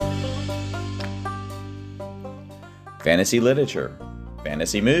fantasy literature,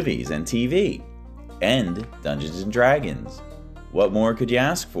 fantasy movies and TV, and Dungeons & Dragons. What more could you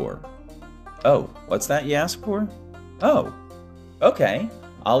ask for? Oh, what's that you ask for? Oh, okay.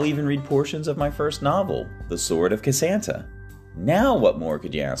 I'll even read portions of my first novel, The Sword of Cassanta. Now what more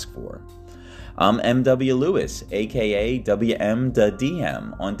could you ask for? I'm MW Lewis, aka WM the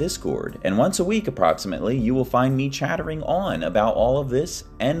DM on Discord, and once a week approximately, you will find me chattering on about all of this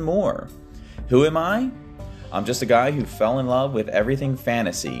and more. Who am I? I'm just a guy who fell in love with everything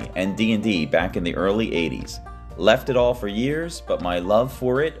fantasy and D&D back in the early 80s. Left it all for years, but my love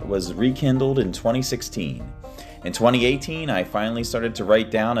for it was rekindled in 2016. In 2018, I finally started to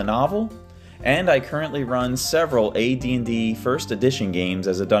write down a novel, and I currently run several AD&D First Edition games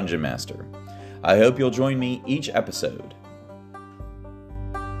as a Dungeon Master. I hope you'll join me each episode.